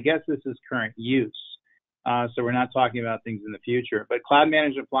serverless, but I guess this is current use. So we're not talking about things in the future. But cloud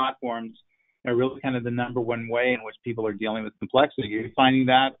management platforms are really kind of the number one way in which people are dealing with complexity. Are you finding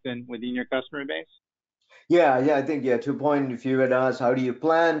that within your customer base? Yeah, I think, to point, if you had asked, how do you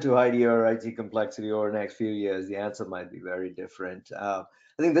plan to hide your IT complexity over the next few years, the answer might be very different. I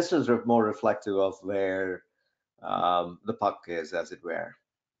think this is more reflective of where the puck is, as it were.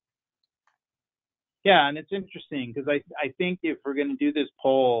 Yeah, and it's interesting because I think if we're going to do this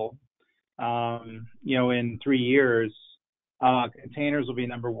poll, in 3 years, containers will be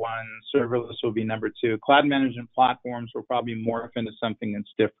number one, serverless will be number two. Cloud management platforms will probably morph into something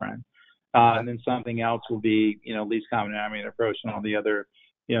that's different. And then something else will be, least common denominator approach and all the other,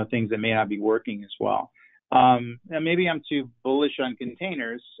 things that may not be working as well. And maybe I'm too bullish on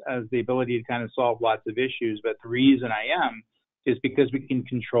containers as the ability to kind of solve lots of issues, but the reason I am is because we can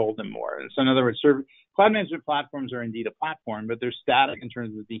control them more. And so in other words, cloud management platforms are indeed a platform, but they're static in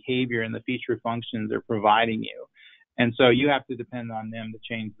terms of the behavior and the feature functions they're providing you. And so you have to depend on them to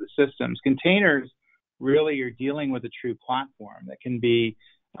change the systems. Containers really are dealing with a true platform that can be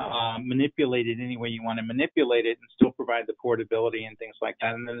manipulated any way you want to manipulate it and still provide the portability and things like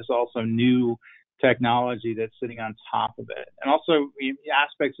that. And then there's also new technology that's sitting on top of it. And also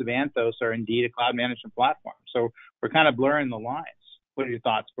aspects of Anthos are indeed a cloud management platform. So we're kind of blurring the lines. What are your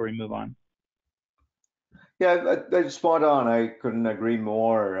thoughts before we move on? Yeah, that's spot on. I couldn't agree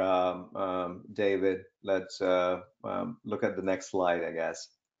more, David. Let's look at the next slide, I guess.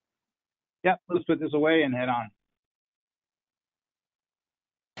 Yeah, let's put this away and head on.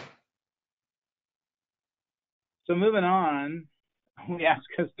 So moving on, we ask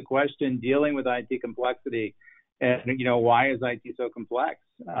us the question, dealing with IT complexity, and why is IT so complex?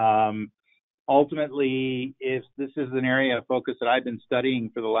 Ultimately, if this is an area of focus that I've been studying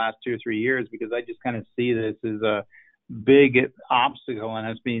for the last 2 or 3 years, because I just kind of see this as a big obstacle in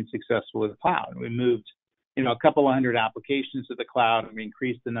us being successful with the cloud. We moved, a couple of hundred applications to the cloud, and we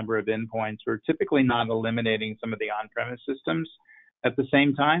increased the number of endpoints. We're typically not eliminating some of the on-premise systems at the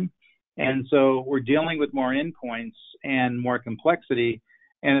same time. And so we're dealing with more endpoints and more complexity.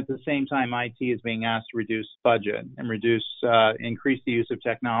 And at the same time, IT is being asked to reduce budget and increase the use of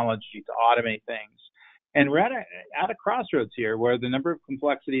technology to automate things. And we're at a crossroads here where the number of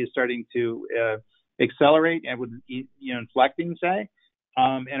complexity is starting to accelerate and with, inflecting, say,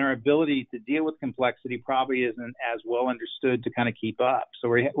 and our ability to deal with complexity probably isn't as well understood to kind of keep up. So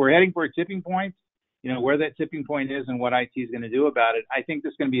we're heading for a tipping point. Where that tipping point is and what IT is going to do about it, I think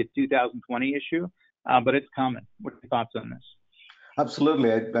this is going to be a 2020 issue, but it's coming. What are your thoughts on this? Absolutely,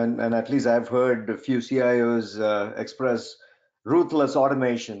 and at least I've heard a few CIOs express ruthless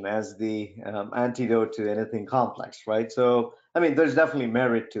automation as the antidote to anything complex, right? So, I mean, there's definitely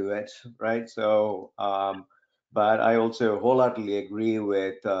merit to it, right? So, but I also wholeheartedly agree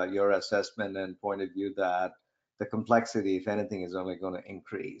with your assessment and point of view that the complexity, if anything, is only going to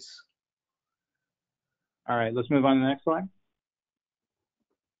increase. All right, let's move on to the next slide.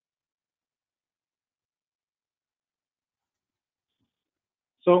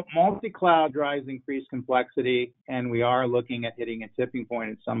 So multi-cloud drives increased complexity, and we are looking at hitting a tipping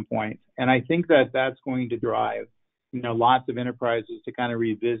point at some point. And I think that that's going to drive, lots of enterprises to kind of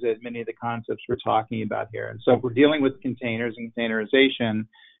revisit many of the concepts we're talking about here. And so if we're dealing with containers and containerization,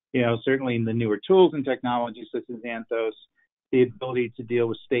 certainly in the newer tools and technologies such as Anthos, the ability to deal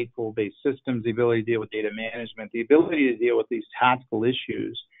with stateful-based systems, the ability to deal with data management, the ability to deal with these tactical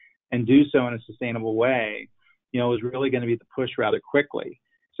issues and do so in a sustainable way, is really going to be the push rather quickly.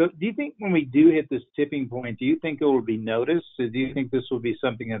 So do you think when we do hit this tipping point, do you think it will be noticed? Or do you think this will be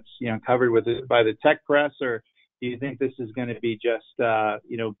something that's, covered by the tech press, or do you think this is going to be just,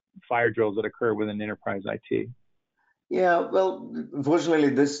 fire drills that occur within enterprise IT? Yeah, well, unfortunately,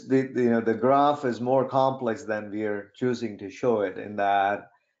 the graph is more complex than we are choosing to show it, in that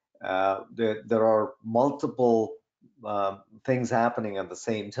there are multiple things happening at the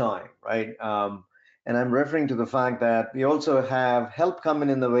same time, right? And I'm referring to the fact that we also have help coming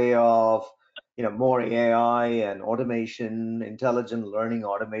in the way of more AI and automation, intelligent learning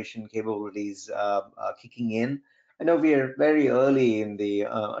automation capabilities kicking in. I know we are very early in the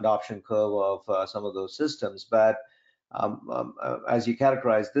adoption curve of some of those systems, but as you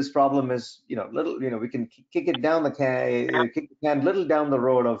characterize, this problem is, we can kick it down the can little down the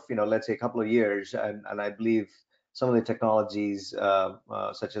road of, let's say a couple of years. And I believe some of the technologies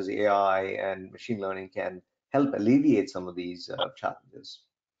such as AI and machine learning can help alleviate some of these challenges.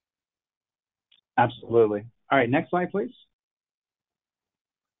 Absolutely. All right, next slide, please.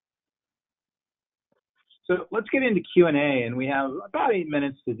 So let's get into Q&A, and we have about 8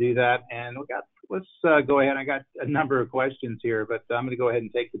 minutes to do that. And let's go ahead. I got a number of questions here, but I'm going to go ahead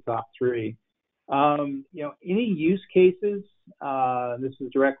and take the top 3. Any use cases? This is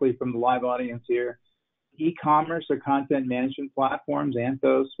directly from the live audience here. E-commerce or content management platforms,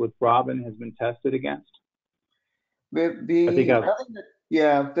 Anthos with Robin has been tested against. I'll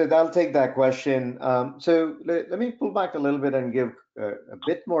take that question. So let me pull back a little bit and give a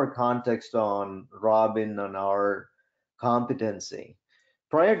bit more context on Robin and our competency.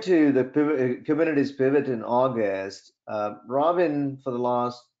 Prior to the Kubernetes pivot in August, Robin for the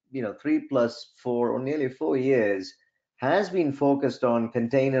last 3 + 4 or nearly 4 years has been focused on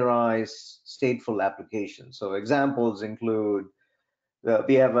containerized stateful applications. So examples include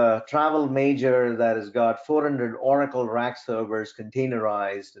we have a travel major that has got 400 Oracle rack servers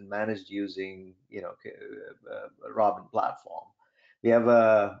containerized and managed using Robin platform. We have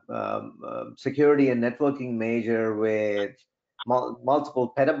a security and networking major with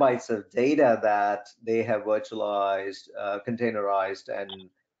multiple petabytes of data that they have virtualized, containerized, and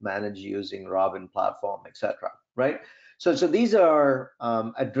managed using Robin platform, etc. Right? So these are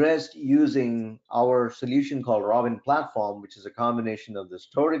addressed using our solution called Robin Platform, which is a combination of the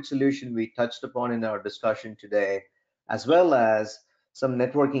storage solution we touched upon in our discussion today, as well as some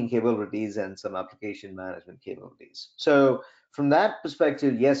networking capabilities and some application management capabilities. So from that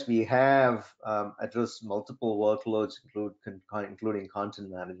perspective, yes, we have addressed multiple workloads, including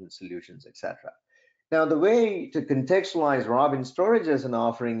content management solutions, etc. Now, the way to contextualize Robin storage as an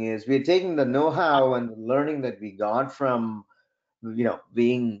offering is we're taking the know-how and the learning that we got from,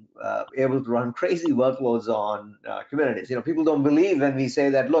 being able to run crazy workloads on Kubernetes. People don't believe when we say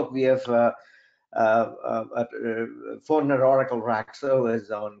that, look, we have 400 Oracle rack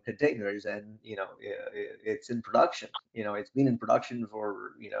servers on containers, and it's in production. It's been in production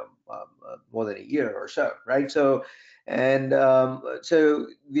for more than a year or so, right? So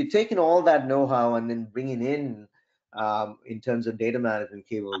we've taken all that know-how and then bringing in terms of data management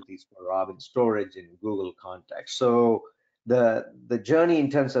capabilities for Robin storage in Google context. So the journey in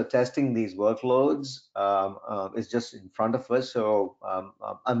terms of testing these workloads is just in front of us. So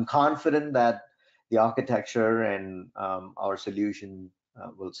I'm confident that the architecture and our solution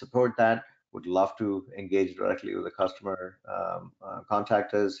will support that. Would love to engage directly with the customer.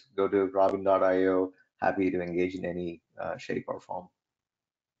 Contact us, go to robin.io. Happy to engage in any shape or form.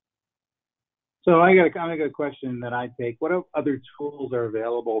 So I got a question that I take. What other tools are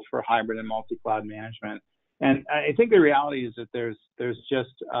available for hybrid and multi-cloud management? And I think the reality is that there's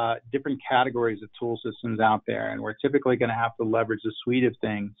just different categories of tool systems out there, and we're typically going to have to leverage a suite of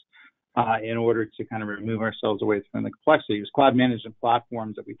things in order to kind of remove ourselves away from the complexities. Cloud management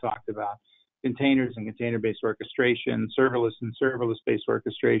platforms that we talked about, containers and container-based orchestration, serverless and serverless-based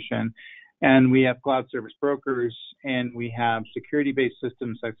orchestration, and we have cloud service brokers, and we have security-based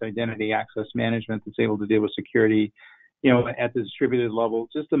systems like identity access management that's able to deal with security, at the distributed level,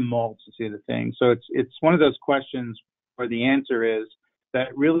 just a multitude of things. So it's one of those questions where the answer is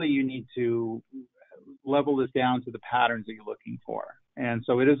that really you need to level this down to the patterns that you're looking for. And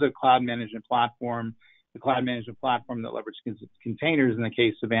so it is a cloud management platform, the cloud management platform that leverages containers in the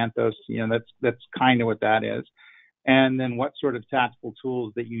case of Anthos. That's kind of what that is. And then what sort of tactical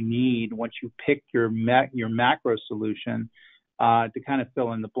tools that you need once you pick your macro solution to kind of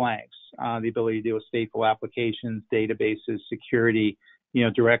fill in the blanks. The ability to deal with stateful applications, databases, security,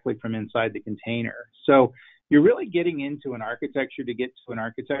 directly from inside the container. So you're really getting into an architecture to get to an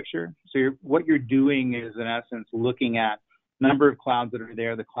architecture. So what you're doing is, in essence, looking at number of clouds that are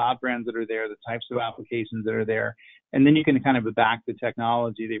there, the cloud brands that are there, the types of applications that are there, and then you can kind of back the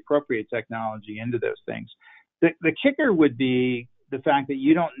technology, the appropriate technology into those things. The kicker would be the fact that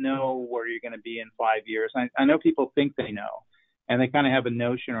you don't know where you're going to be in 5 years. I know people think they know, and they kind of have a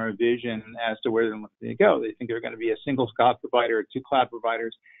notion or a vision as to where they're looking to go. They think they're going to be a single cloud provider or 2 cloud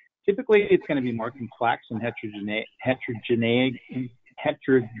providers. Typically, it's going to be more complex and heterogeneous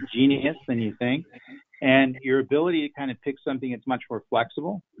than you think. And your ability to kind of pick something that's much more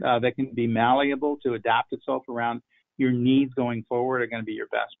flexible, that can be malleable to adapt itself around your needs going forward, are going to be your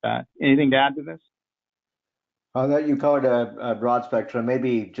best bet. Anything to add to this? That you covered a broad spectrum.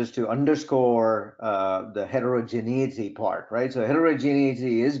 Maybe just to underscore the heterogeneity part, right? So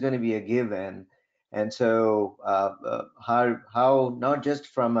heterogeneity is going to be a given, and so how not just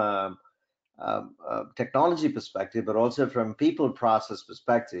from a technology perspective, but also from people process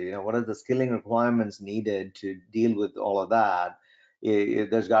perspective. What are the skilling requirements needed to deal with all of that?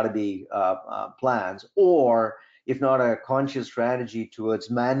 There's got to be plans, or if not a conscious strategy towards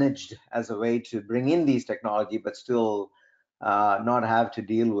managed as a way to bring in these technology, but still not have to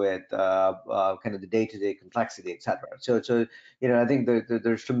deal with kind of the day-to-day complexity, et cetera. So I think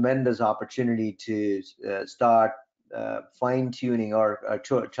there's tremendous opportunity to start fine-tuning or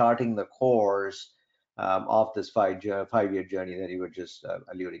charting the course of this five-year journey that you were just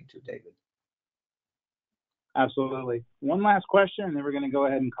alluding to, David. Absolutely. One last question, and then we're going to go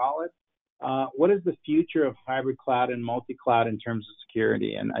ahead and call it. What is the future of hybrid cloud and multi-cloud in terms of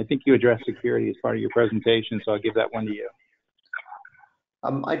security? And I think you addressed security as part of your presentation, so I'll give that one to you.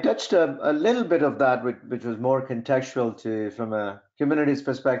 I touched a little bit of that, which was more contextual from a Kubernetes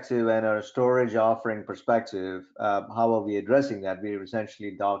perspective and a storage offering perspective. How are we addressing that? We're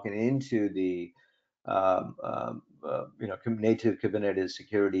essentially docking into the native Kubernetes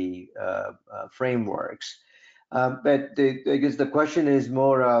security frameworks. But I guess the question is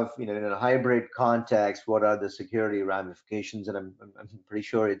more of, in a hybrid context, what are the security ramifications? And I'm pretty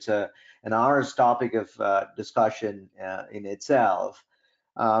sure it's an hour's topic of discussion in itself.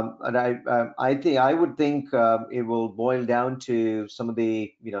 And I would think it will boil down to some of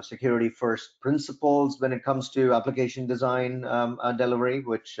the security first principles when it comes to application design delivery,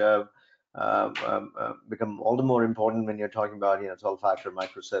 which become all the more important when you're talking about 12-factor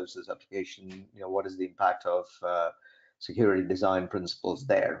microservices application. What is the impact of security design principles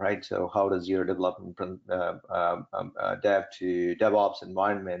there, right? So how does your development dev to DevOps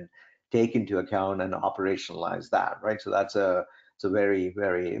environment take into account and operationalize that, right? So it's a very,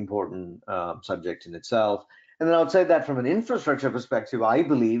 very important subject in itself. And then outside that, from an infrastructure perspective, I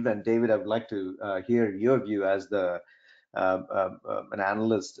believe, and David, I would like to hear your view as an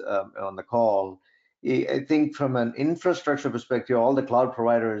analyst on the call. I think from an infrastructure perspective, all the cloud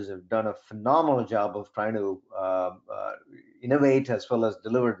providers have done a phenomenal job of trying to innovate as well as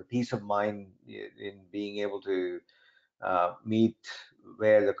deliver the peace of mind in being able to meet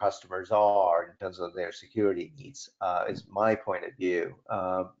where the customers are in terms of their security needs, is my point of view.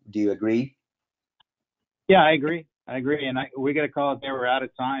 Do you agree? Yeah, I agree. And we got to call it there. We're out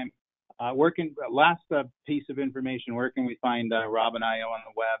of time. Last piece of information, where can we find Rob and IO on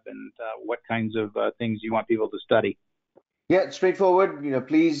the web, and what kinds of things you want people to study? Yeah, straightforward.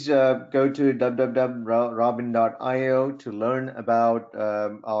 Please go to www.robin.io to learn about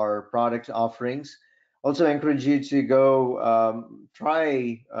our product offerings. Also encourage you to go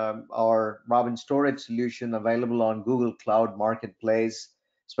try our Robin storage solution available on Google Cloud Marketplace,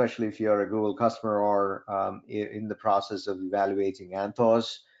 especially if you're a Google customer or in the process of evaluating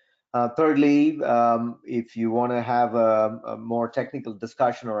Anthos. Thirdly, if you want to have a more technical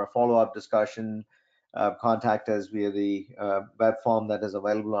discussion or a follow-up discussion, contact us via the web form that is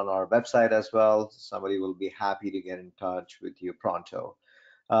available on our website as well. Somebody will be happy to get in touch with you pronto.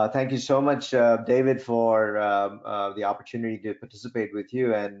 Thank you so much, David, for the opportunity to participate with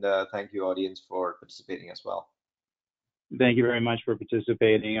you, and thank you, audience, for participating as well. Thank you very much for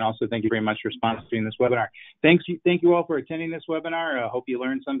participating, and also thank you very much for sponsoring this webinar. Thank you all for attending this webinar. I hope you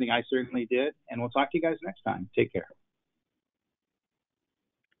learned something. I certainly did, and we'll talk to you guys next time. Take care.